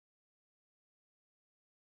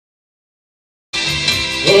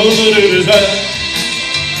it is I,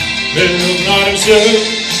 will not himself,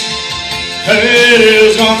 it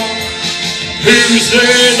is God who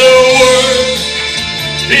said the word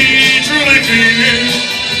he truly feels,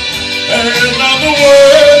 and not the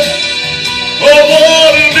word of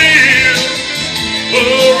what it is. The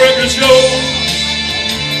record shows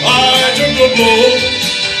I took the blow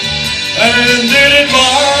and did it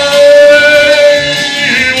my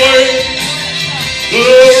way. The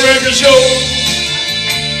record shows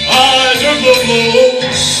I took the blow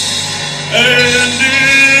and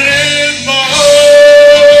did it my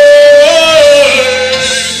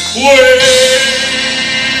way.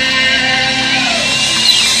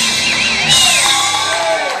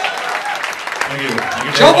 Thank you.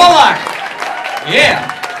 Joe Bullock. Yeah.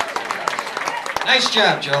 Nice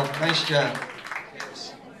job, Joe. Nice job.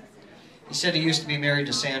 He said he used to be married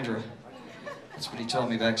to Sandra. That's what he told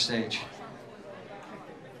me backstage.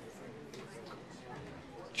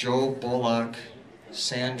 Joe Bullock,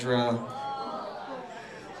 Sandra.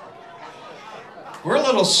 We're a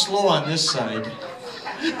little slow on this side.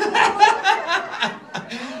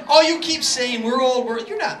 Oh, you keep saying we're old.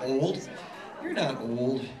 You're not old. You're not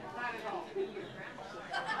old.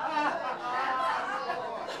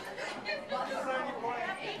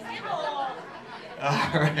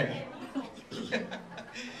 All right.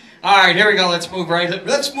 All right, here we go. Let's move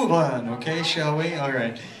on, okay, shall we? All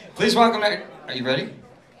right. Please welcome our... Are you ready?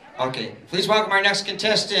 Okay. Please welcome our next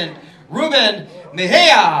contestant, Ruben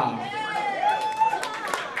Mejia.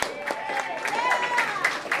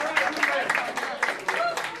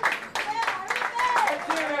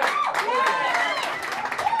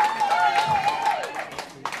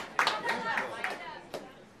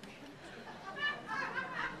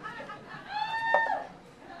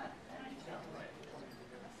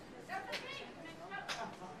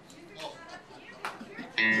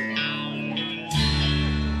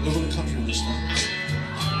 A little country this time.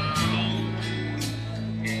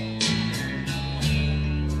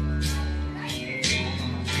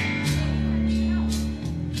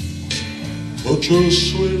 Put your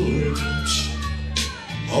sweet lips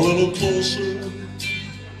a little closer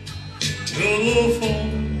to the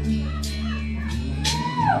phone.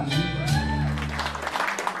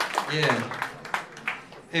 Yeah.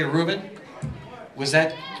 Hey, Ruben, was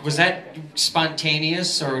that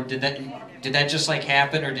spontaneous, or did that just like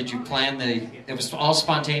happen, or did you plan the? It was all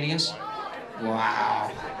spontaneous.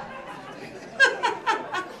 Wow.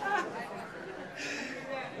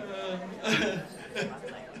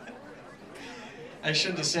 I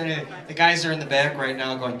shouldn't have said it. The guys are in the back right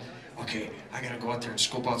now going, okay, I gotta go out there and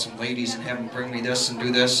scope out some ladies and have them bring me this and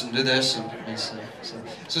do this and do this. And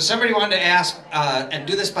so somebody wanted to ask, and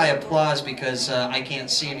do this by applause because I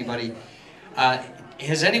can't see anybody.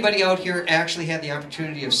 Has anybody out here actually had the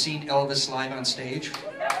opportunity of seeing Elvis live on stage?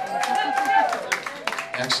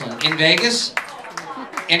 Excellent. In Vegas?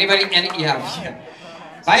 Anybody? Yeah.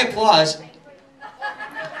 By applause.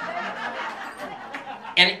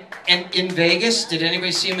 And in Vegas? Did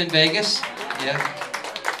anybody see him in Vegas? Yeah.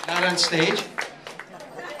 Not on stage?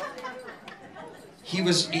 He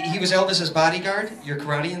was Elvis's bodyguard? Your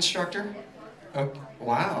karate instructor? Oh,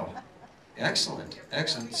 wow. Excellent.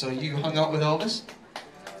 Excellent. So you hung out with Elvis?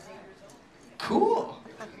 Cool.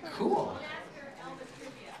 Cool.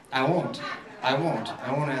 I won't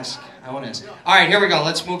ask. All right, here we go.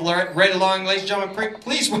 Let's move right along, ladies and gentlemen.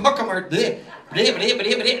 Please welcome our...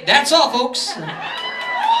 That's all, folks.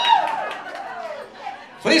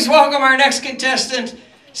 Please welcome our next contestant,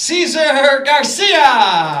 Cesar Garcia.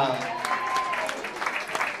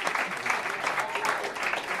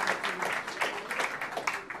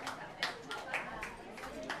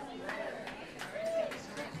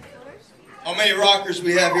 How many rockers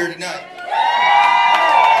we have here tonight?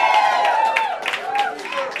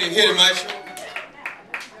 Can you hit it, Maestro?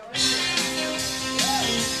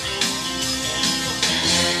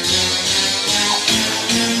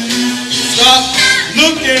 Stop,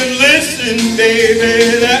 look and listen,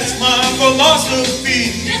 baby, that's my philosophy.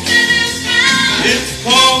 It's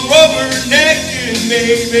called rubbernecking,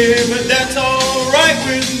 baby, but that's alright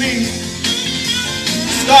with me.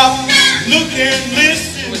 Stop, look and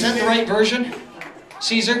listen. Was that the right version,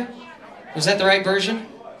 Caesar? Was that the right version?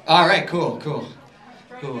 All right, cool.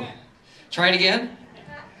 Try it again.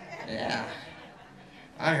 Yeah.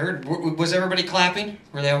 I heard. Was everybody clapping?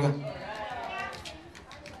 Were they all going?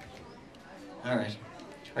 All right.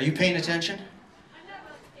 Are you paying attention?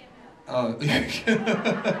 Oh.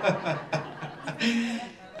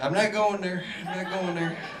 I'm not going there.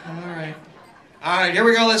 All right. All right, here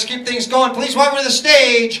we go. Let's keep things going. Please welcome to the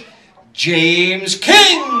stage, James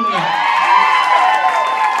King.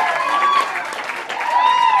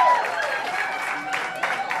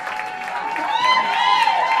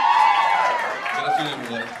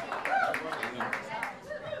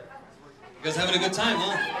 having a good time,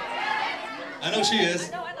 huh? I know she is.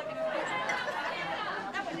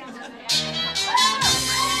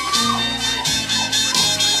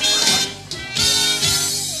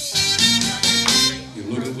 You're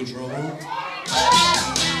looking for trouble?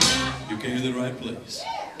 You came to the right place.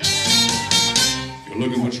 You're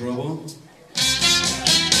looking for trouble?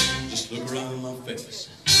 Just look around my face.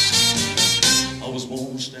 I was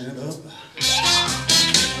born to stand up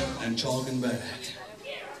and talking back.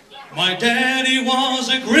 My daddy was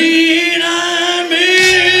a green-eyed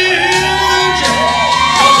man,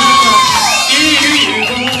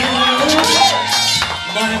 evil.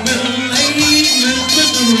 My middle name is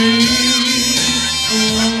Misery.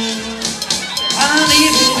 I'm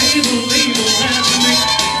evil, evil, evil, that's me.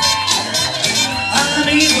 I'm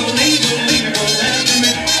evil, evil, evil, that's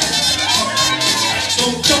me. So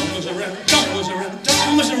don't mess around, don't mess around,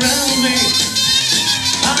 don't mess around me.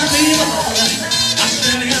 I'm evil, I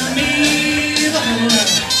said I'm evil,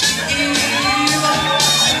 evil,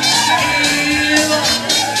 evil.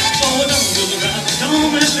 So don't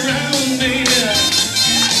mess around me.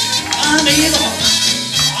 I'm evil,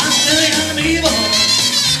 I said I'm evil.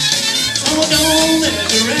 So don't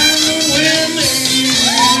mess around with me.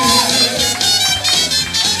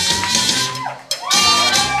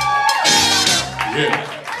 Yeah.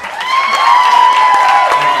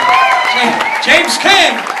 James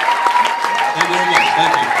King. Thank you very much.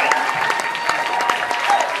 Thank you.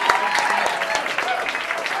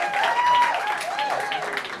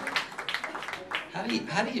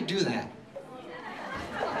 How do you do that?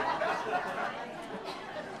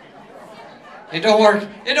 It don't work.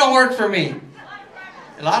 It don't work for me.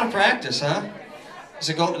 A lot of practice, huh? Does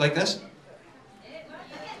it go like this?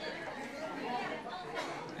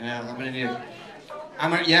 Yeah, I'm gonna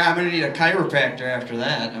need a chiropractor after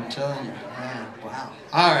that. I'm telling you. Yeah, wow.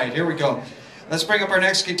 All right, here we go. Let's bring up our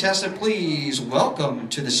next contestant. Please welcome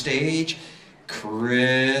to the stage,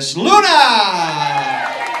 Chris Luna.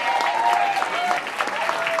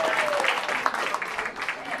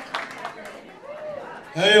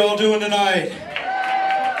 How y'all doing tonight?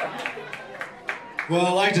 Well,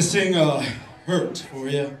 I'd like to sing Hurt for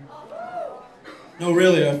you. No,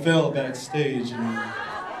 really, I fell backstage and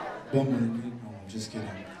bumped my knee. No, I'm just kidding.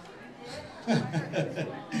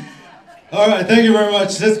 All right, thank you very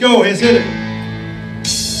much. Let's go. Let's hit it.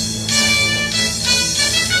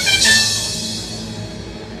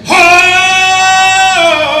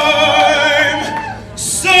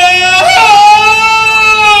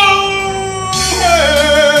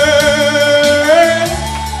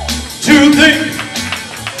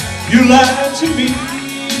 You lied to me.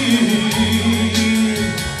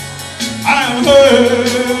 I'm hurt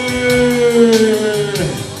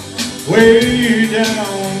way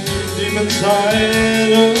down deep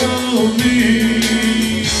inside of me.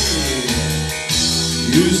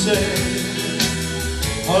 You said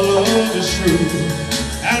our love is true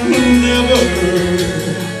and we'll never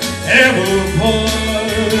ever part.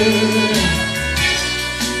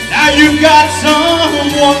 Now you've got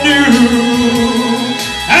someone new.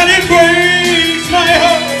 And it breaks my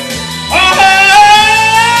heart. I'm hurt.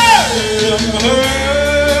 You never know.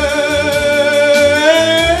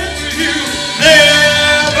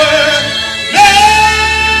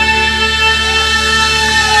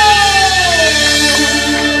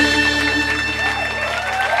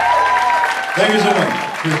 Thank you so much.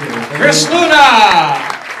 Chris Luna.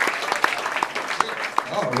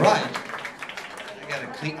 All right.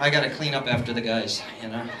 I gotta clean up after the guys, you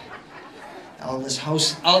know. All this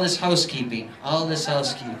housekeeping. All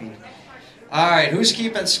right, who's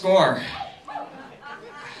keeping score?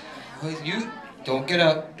 You don't get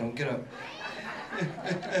up.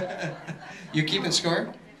 You keeping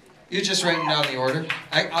score? You're just writing down the order.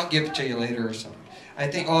 I'll give it to you later or something. I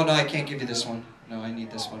think. Oh no, I can't give you this one. No, I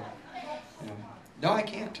need this one. No, I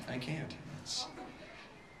can't.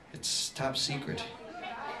 It's top secret.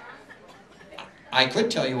 I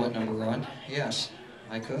could tell you what number we're on. Yes,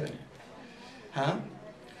 I could. Huh?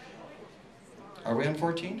 Are we on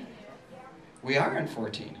 14? We are on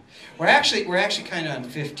 14. We're actually kind of on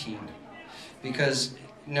 15 because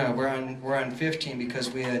we're on 15 because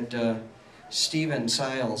we had Steven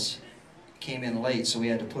Siles came in late, so we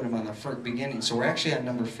had to put him on the first beginning. So we're actually on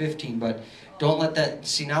number 15, but don't let that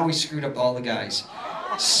see. Now we screwed up all the guys.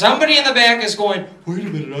 Somebody in the back is going, wait a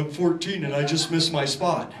minute, I'm 14 and I just missed my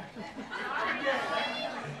spot.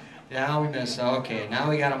 Now we missed. Okay, now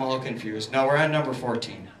we got them all confused. No, we're on number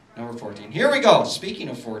 14. Number 14. Here we go. Speaking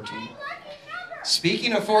of 14,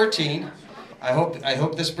 I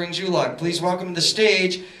hope this brings you luck. Please welcome to the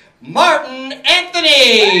stage, Martin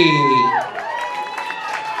Anthony.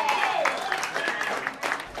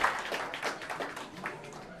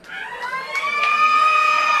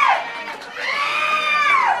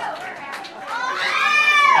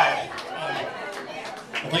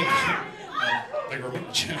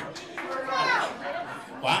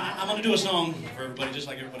 just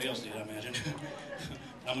like everybody else did, I imagine.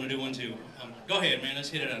 I'm going to do one too. Go ahead, man. Let's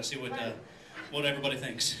hit it out and see what everybody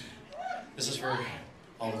thinks. This is for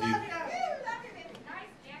all of you.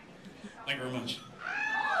 Thank you very much.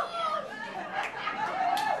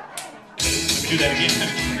 Let me do that again.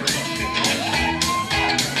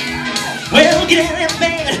 Well, get out of that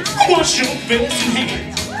bed, wash your face and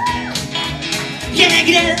hands. Yeah,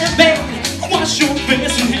 get out of that bed, wash your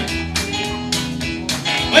face and hands.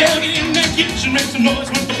 Well, get in that kitchen, make some noise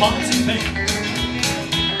with the pots and pans.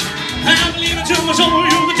 I believe it too much, oh,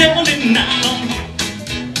 you're the devil in nylon.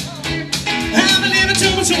 I believe it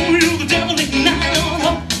too much, oh, you're the devil in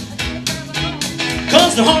nylon.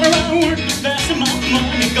 Cause the harder I work, the faster my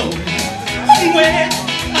money goes. Well,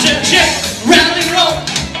 I said shake, round and roll.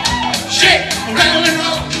 Shake, round and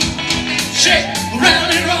roll. Shake,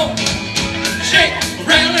 round and roll. Shake,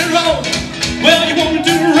 round and roll. Well, you want to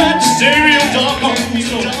do it right, the stereo dog on me,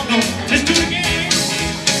 so let's do it again.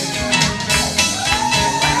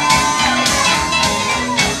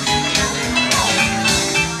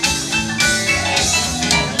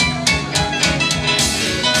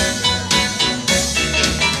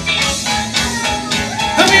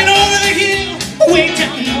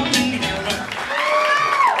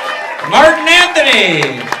 Martin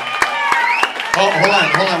Anthony! Oh,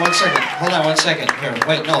 hold on 1 second. Hold on 1 second. Here,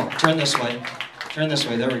 wait, no, turn this way. Turn this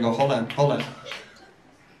way, there we go. Hold on.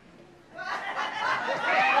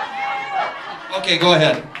 Okay, go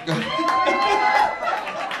ahead. Go ahead.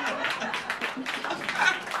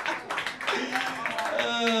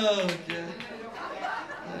 Oh,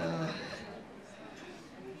 God.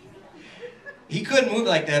 He couldn't move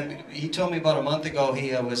like that. He told me about a month ago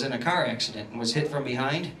he was in a car accident and was hit from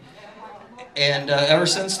behind. And ever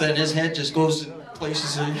since then, his head just goes to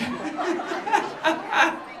places.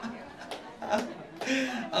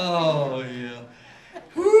 Oh, yeah.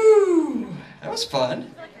 Woo! That was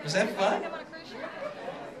fun. Was that fun?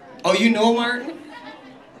 Oh, you know Martin?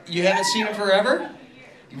 You haven't seen him forever?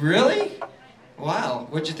 Really? Wow.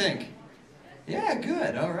 What'd you think? Yeah,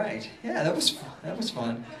 good. All right. Yeah, that was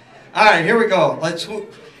fun. All right, here we go.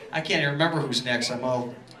 I can't even remember who's next. I'm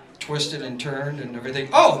all twisted and turned and everything.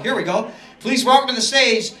 Oh, here we go. Please welcome to the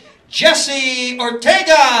stage, Jesse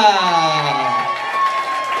Ortega.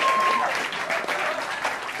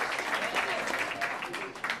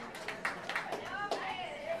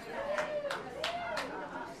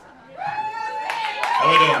 How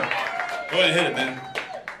we doing? Go ahead and hit it, man.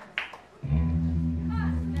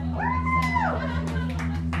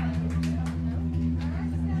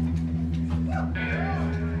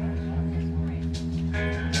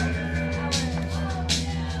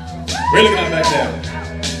 Really looking at back there.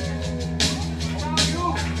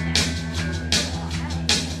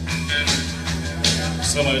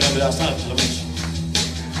 Some of you know that sounds too much.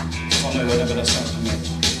 Some of you know that sounds too much.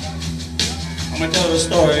 I'm going to tell you a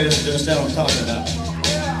story just to understand what I'm talking about.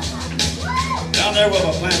 Down there where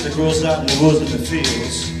my plant that grows out in the woods and the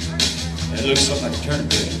fields, it looks something like a turnip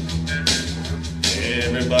green.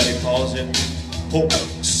 Everybody calls it poke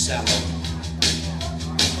salad.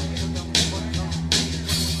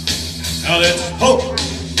 Now that's poke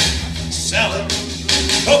salad.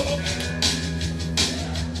 Poke.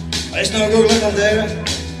 I just know go look up there.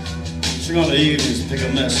 She's going to the evenings to pick a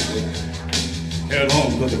mess with. Carry it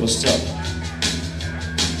home, cook it with supper.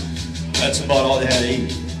 That's about all they had to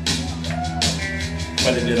eat.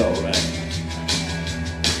 But they did all right.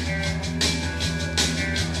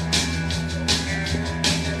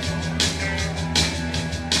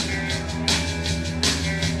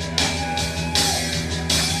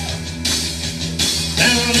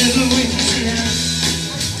 Down in Louisiana,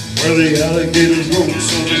 where the alligators roam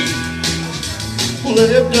so deep,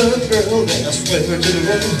 lived a girl that I swear to the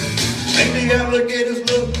world, make the alligators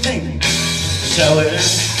look tame. Sally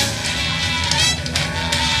Ann.